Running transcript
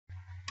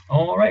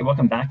All right,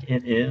 welcome back.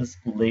 It is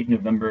late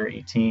November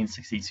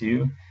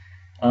 1862.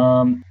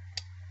 Um,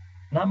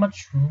 Not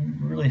much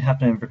really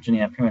happened in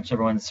Virginia. Pretty much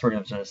everyone's sort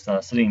of just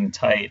sitting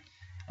tight.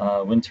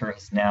 Winter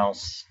has now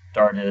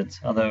started,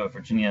 although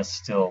Virginia is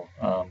still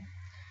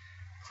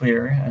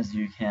clear, as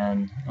you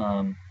can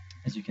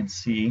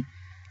see.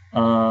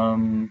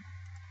 Um,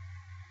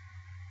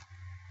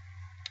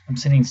 I'm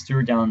sending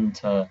Stewart down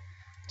to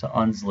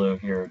Onslow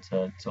here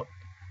to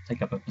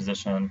take up a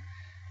position.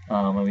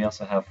 And we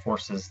also have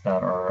forces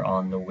that are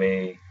on the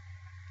way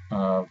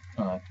uh,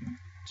 uh,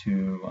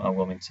 to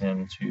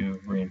Wilmington to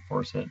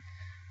reinforce it.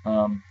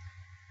 Um,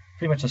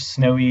 Pretty much a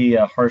snowy,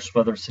 harsh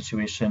weather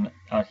situation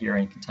out here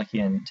in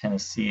Kentucky and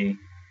Tennessee.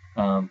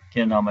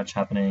 Again, not much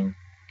happening.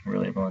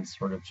 Really, everyone's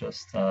sort of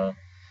just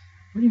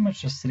pretty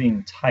much just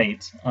sitting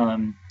tight.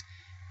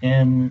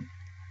 In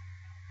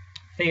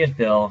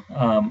Fayetteville,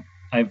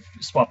 I've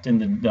swapped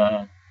in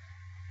the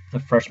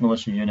fresh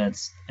militia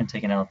units and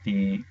taken out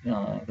the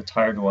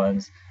tired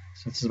ones.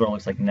 So this is what it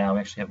looks like now. We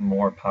actually have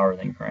more power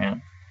than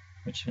Grant,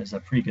 which is a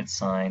pretty good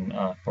sign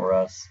for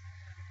us.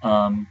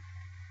 Um,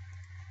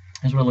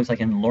 Here's what it looks like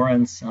in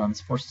Lawrence.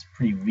 This force is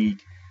pretty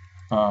weak,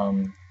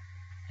 and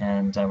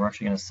we're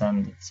actually going to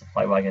send the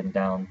supply wagon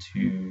down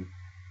to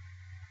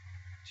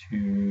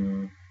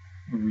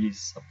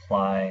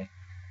resupply,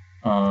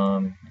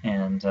 and we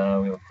have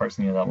a parts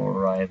near that will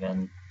arrive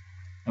in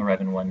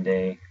one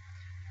day.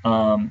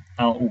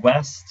 Out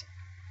west,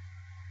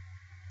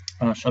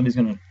 Shelby's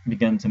going to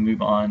begin to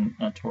move on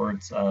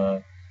towards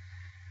what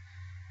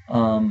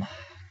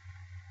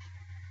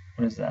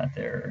is that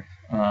there?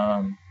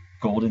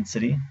 Golden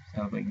City.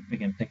 So we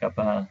can pick up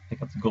the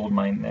gold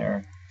mine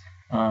there.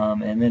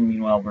 And then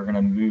meanwhile we're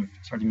going to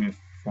start to move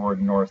forward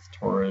north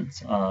towards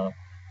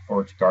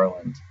Fort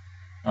Garland.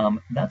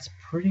 That's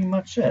pretty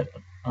much it.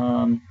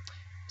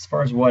 As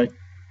far as what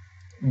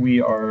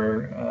we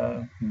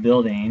are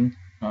building,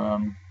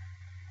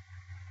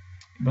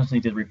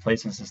 mostly did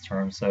replacements this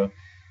term, so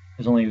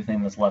there's only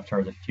thing that's left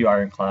are the few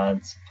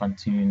ironclads,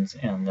 pontoons,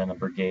 and then a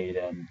brigade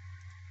in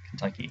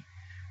Kentucky.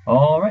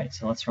 All right,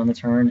 so let's run the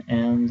turn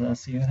and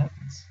see what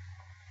happens.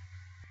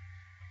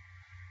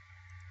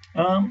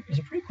 It's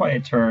a pretty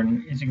quiet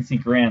turn. As you can see,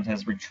 Grant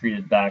has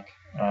retreated back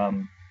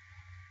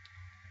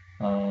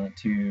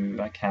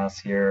to Cass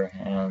here,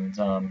 and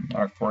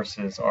our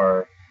forces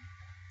are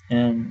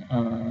in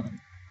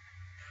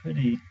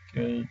pretty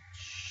good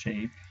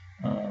shape.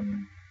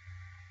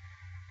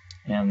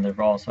 And they've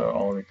also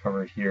all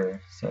recovered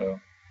here, so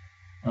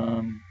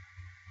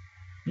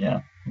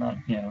yeah, not,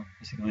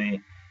 basically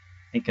I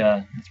think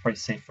it's probably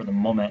safe for the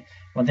moment.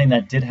 One thing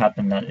that did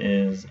happen that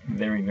is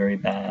very, very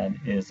bad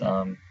is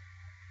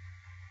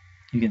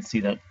you can see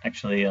that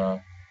actually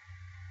it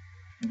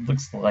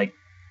looks like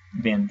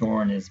Van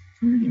Dorn is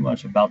pretty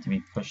much about to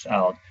be pushed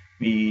out.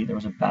 There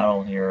was a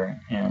battle here,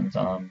 and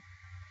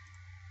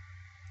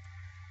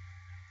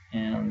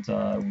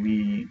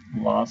we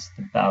lost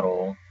the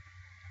battle.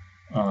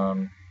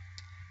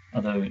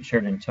 Although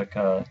Sheridan took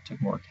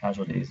more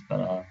casualties,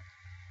 but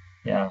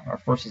yeah, our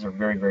forces are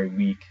very, very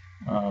weak.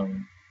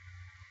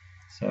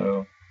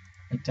 So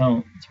it's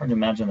hard to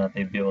imagine that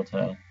they'd be able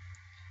to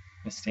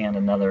withstand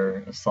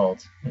another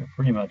assault. They're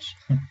pretty much,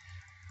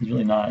 there's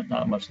really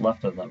not much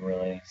left of them,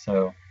 really.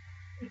 So,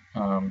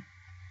 I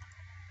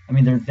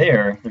mean, they're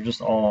there. They're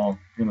just all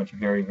pretty much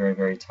very, very,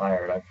 very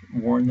tired. I've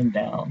worn them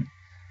down.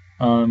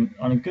 On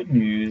a good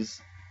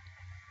news,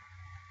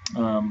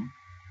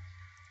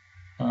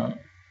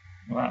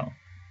 wow,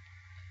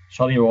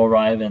 Shelby will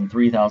arrive in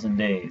 3,000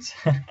 days.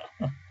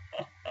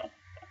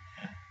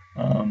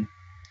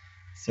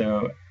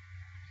 So,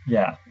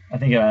 yeah, I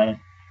think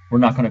we're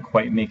not going to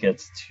quite make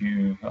it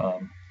to.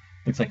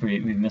 Looks like we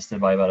missed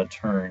it by about a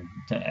turn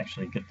to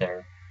actually get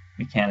there.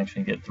 We can't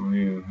actually get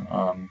through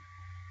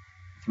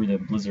the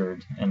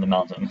blizzard and the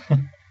mountain.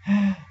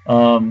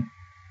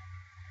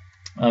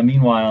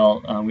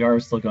 Meanwhile, we are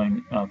still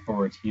going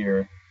forward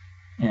here,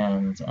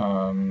 and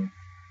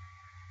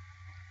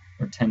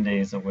we're 10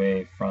 days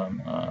away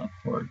from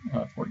Fort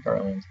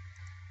Garland.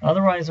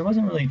 Otherwise, there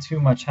wasn't really too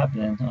much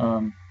happening.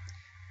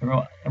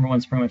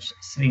 Everyone's pretty much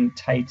sitting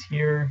tight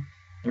here.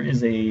 There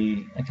is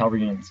a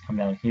cavalry unit that's come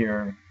down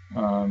here.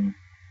 And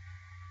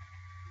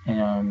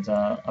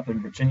up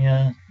in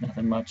Virginia,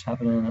 nothing much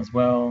happening as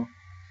well.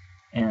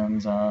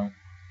 And down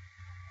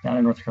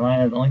in North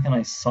Carolina, the only thing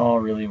I saw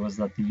really was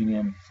that the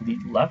Union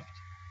fleet left.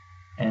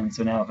 And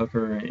so now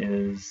Hooker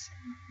is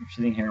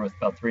sitting here with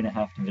about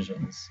 3.5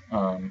 divisions.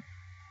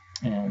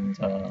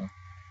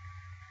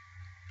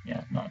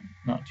 Yeah, not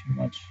too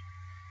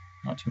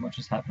much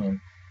is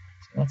happening.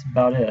 So that's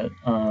about it.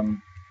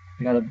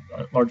 We got a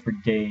large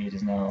brigade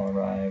has now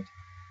arrived,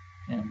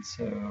 and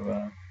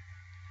so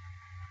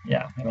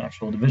yeah, we have an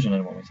actual division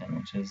in Wilmington,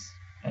 which is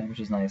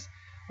nice.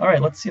 All right,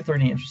 let's see if there are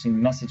any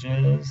interesting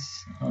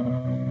messages.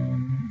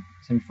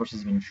 Some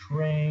forces have been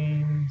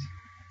trained.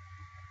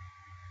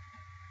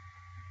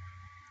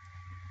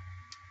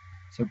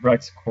 So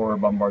Breck's corps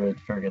bombarded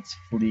Farragut's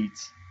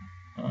fleet.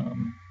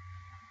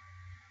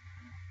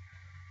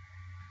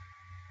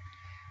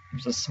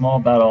 There's a small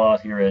battle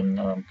out here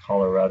in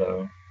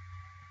Colorado.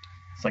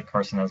 It's like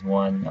Carson has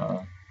one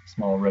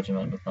small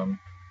regiment with them.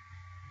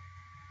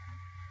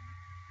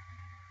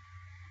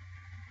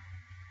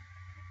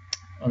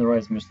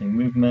 Otherwise, mostly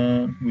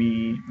movement.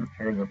 We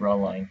repaired the raw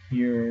line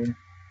here.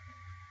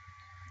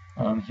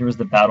 Here was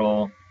the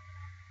battle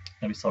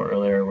that we saw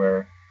earlier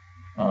where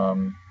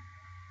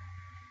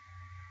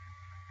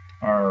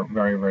our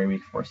very, very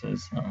weak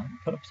forces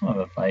put up some of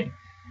a fight.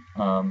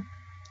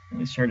 At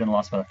least Sheridan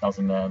lost about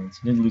 1,000 men, so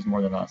he did lose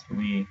more than us, but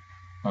we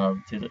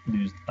did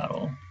lose the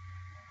battle.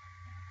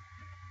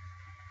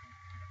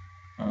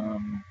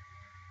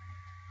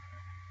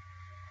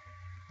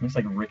 Looks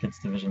like Ricketts'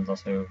 division's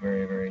also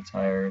very, very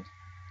tired.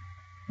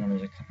 And then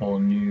there's a couple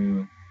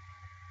new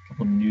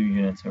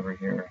units over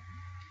here.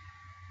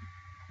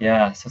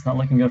 Yeah, so it's not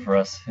looking good for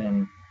us,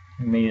 and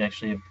we may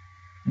actually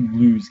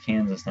lose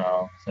Kansas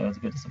now, so it's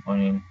a bit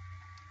disappointing.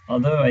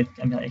 Although I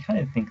kind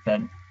of think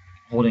that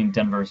holding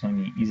Denver is going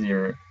to be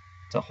easier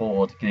to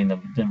hold, getting the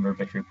Denver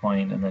victory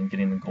point and then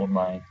getting the gold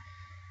mine.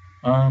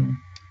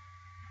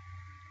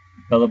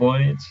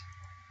 Bellavoid.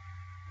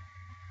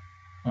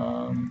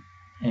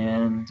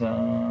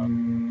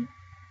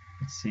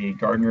 Let's see,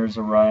 Gardner's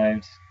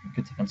arrived,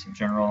 good defensive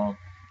general,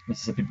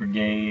 Mississippi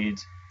Brigade,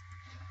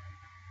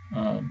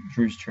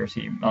 Drew's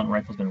Cherokee Mountain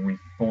Rifle's been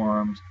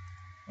reformed.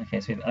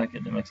 Okay, so we have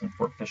academics in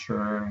Fort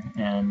Fisher,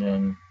 and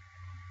then,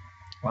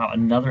 wow,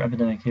 another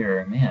epidemic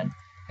here. Man,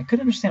 I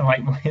couldn't understand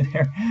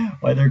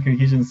why their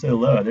cohesion's so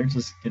low. They're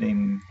just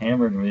getting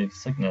hammered with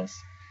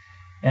sickness.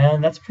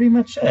 And that's pretty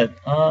much it.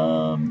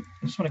 I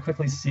just want to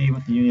quickly see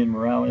what the Union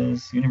morale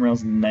is. Union morale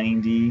is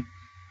 90.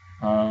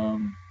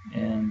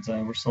 And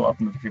we're still up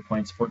in the victory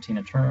points, 14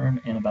 a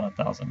turn and about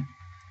 1,000.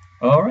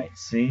 All right,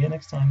 see you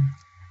next time.